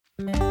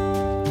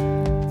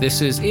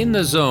This is In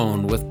the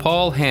Zone with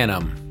Paul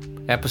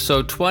Hannum,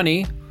 Episode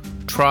 20,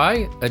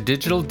 Try a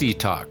Digital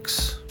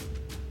Detox.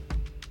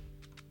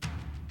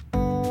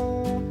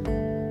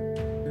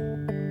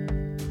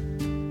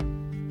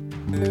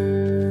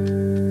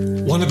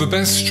 One of the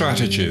best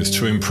strategies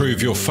to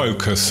improve your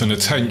focus and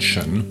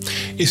attention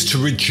is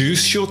to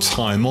reduce your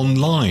time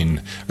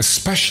online,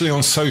 especially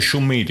on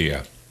social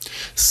media.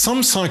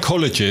 Some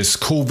psychologists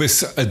call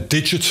this a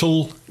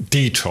digital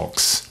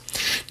detox.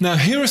 Now,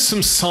 here are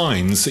some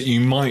signs that you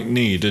might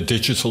need a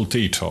digital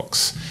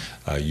detox.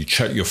 You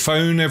check your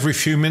phone every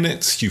few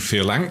minutes, you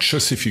feel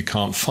anxious if you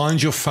can't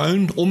find your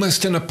phone,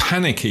 almost in a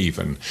panic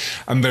even.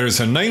 And there is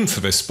a name for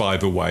this, by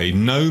the way,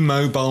 no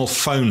mobile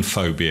phone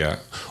phobia,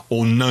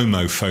 or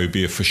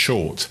nomophobia for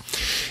short.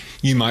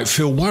 You might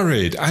feel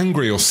worried,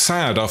 angry or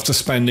sad after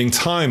spending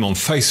time on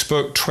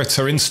Facebook,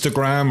 Twitter,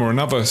 Instagram or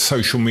another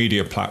social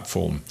media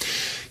platform.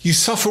 You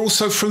suffer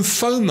also from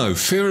FOMO,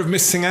 fear of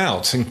missing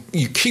out, and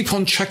you keep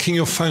on checking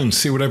your phone to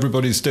see what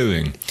everybody's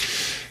doing.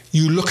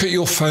 You look at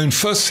your phone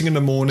first thing in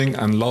the morning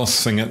and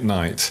last thing at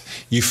night.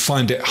 You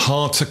find it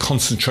hard to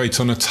concentrate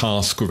on a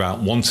task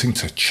without wanting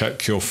to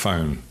check your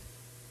phone.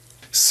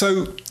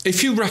 So,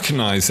 if you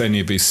recognize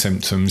any of these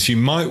symptoms, you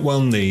might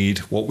well need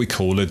what we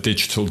call a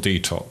digital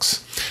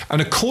detox.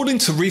 And according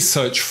to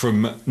research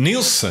from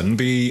Nielsen,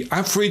 the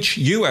average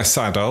US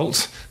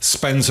adult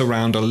spends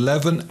around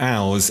 11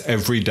 hours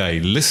every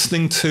day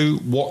listening to,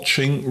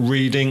 watching,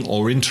 reading,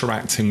 or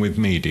interacting with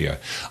media.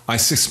 I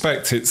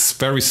suspect it's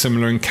very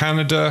similar in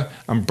Canada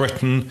and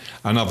Britain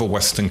and other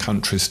Western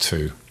countries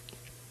too.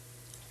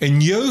 In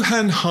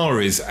Johan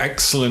Hari's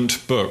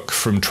excellent book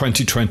from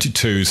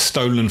 2022,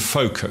 Stolen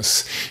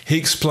Focus, he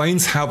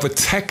explains how the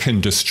tech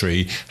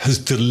industry has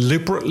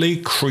deliberately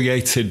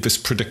created this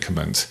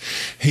predicament.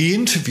 He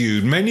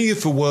interviewed many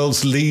of the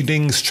world's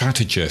leading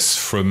strategists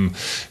from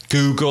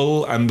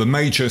Google and the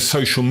major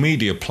social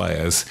media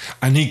players,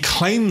 and he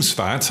claims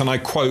that, and I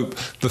quote,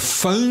 "the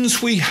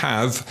phones we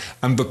have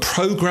and the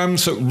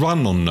programs that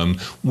run on them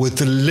were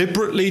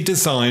deliberately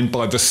designed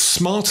by the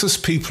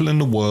smartest people in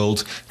the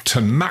world to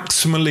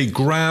maximally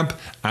grab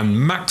and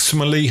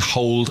maximally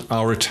hold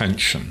our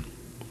attention."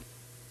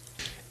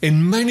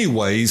 In many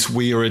ways,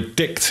 we are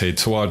addicted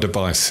to our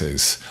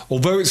devices.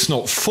 Although it's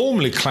not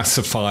formally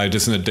classified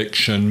as an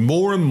addiction,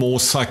 more and more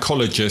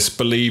psychologists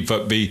believe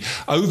that the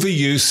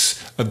overuse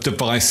of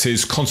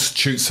devices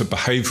constitutes a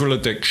behavioral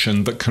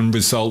addiction that can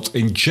result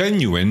in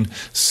genuine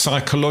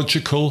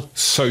psychological,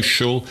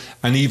 social,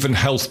 and even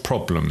health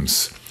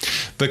problems.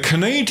 The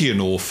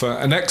Canadian author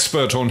and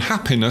expert on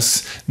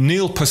happiness,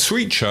 Neil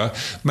Pasricha,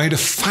 made a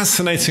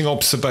fascinating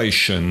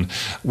observation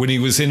when he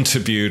was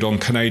interviewed on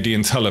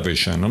Canadian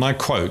television, and I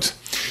quote,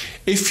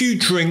 "If you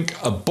drink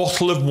a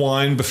bottle of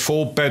wine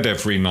before bed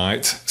every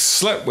night,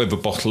 slept with a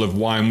bottle of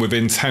wine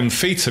within 10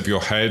 feet of your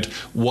head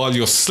while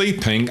you're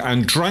sleeping,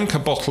 and drank a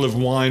bottle of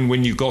wine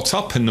when you got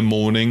up in the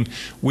morning,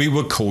 we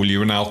would call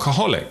you an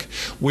alcoholic."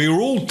 We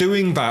are all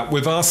doing that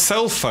with our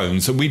cell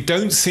phones, and we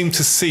don't seem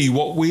to see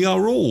what we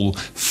are all,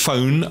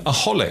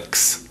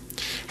 phone-aholics.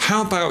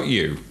 How about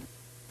you?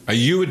 Are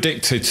you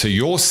addicted to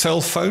your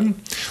cell phone?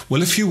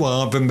 Well, if you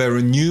are, then there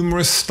are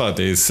numerous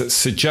studies that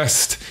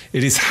suggest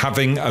it is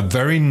having a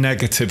very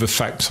negative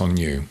effect on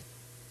you.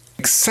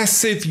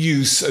 Excessive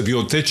use of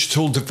your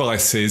digital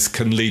devices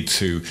can lead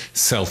to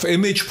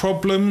self-image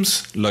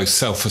problems, low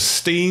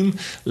self-esteem,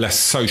 less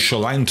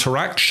social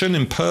interaction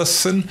in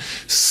person,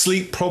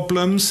 sleep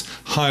problems,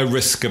 high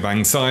risk of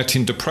anxiety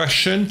and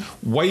depression,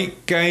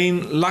 weight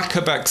gain, lack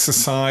of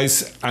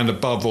exercise, and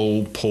above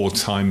all, poor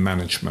time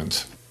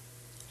management.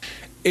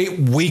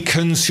 It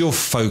weakens your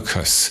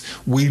focus.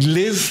 We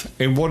live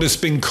in what has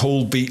been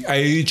called the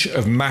age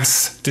of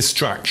mass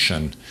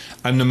distraction,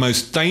 and the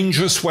most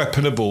dangerous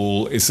weapon of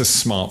all is a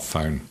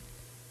smartphone.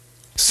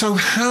 So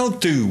how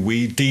do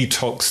we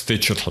detox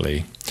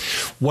digitally?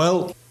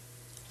 Well,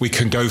 we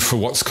can go for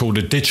what's called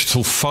a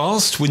digital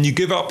fast, when you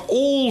give up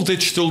all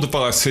digital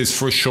devices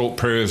for a short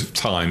period of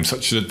time,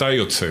 such as a day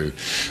or two.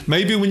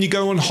 Maybe when you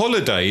go on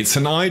holiday, it's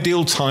an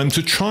ideal time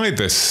to try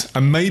this,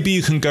 and maybe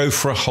you can go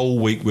for a whole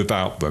week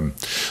without them.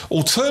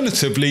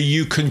 Alternatively,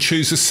 you can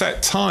choose a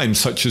set time,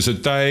 such as a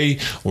day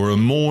or a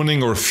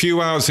morning or a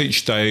few hours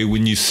each day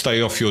when you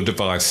stay off your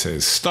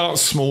devices. Start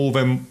small,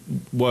 then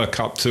work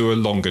up to a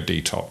longer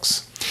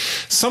detox.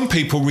 Some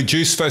people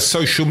reduce their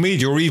social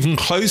media or even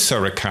close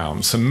their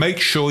accounts, and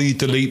make sure you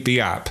delete the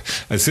app,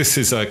 as this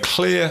is a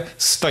clear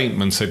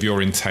statement of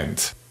your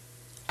intent.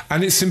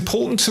 And it's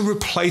important to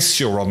replace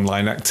your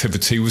online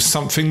activity with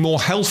something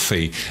more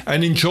healthy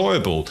and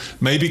enjoyable.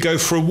 Maybe go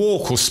for a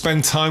walk or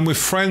spend time with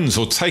friends,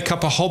 or take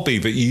up a hobby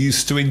that you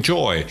used to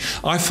enjoy.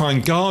 I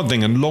find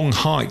gardening and long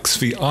hikes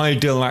the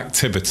ideal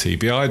activity,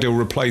 the ideal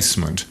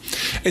replacement.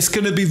 It's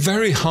going to be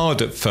very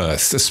hard at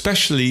first,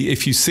 especially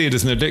if you see it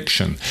as an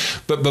addiction.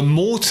 But the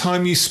more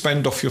time you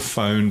spend off your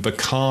phone, the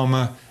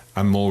calmer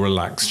and more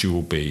relaxed you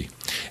will be.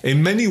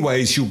 In many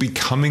ways, you'll be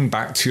coming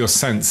back to your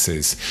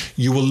senses.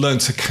 You will learn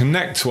to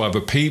connect to other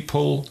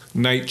people,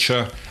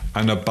 nature,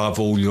 and above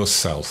all,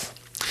 yourself.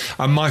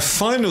 And my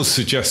final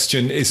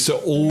suggestion is to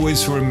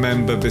always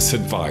remember this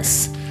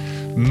advice.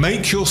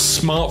 Make your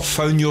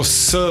smartphone your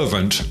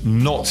servant,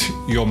 not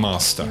your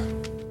master.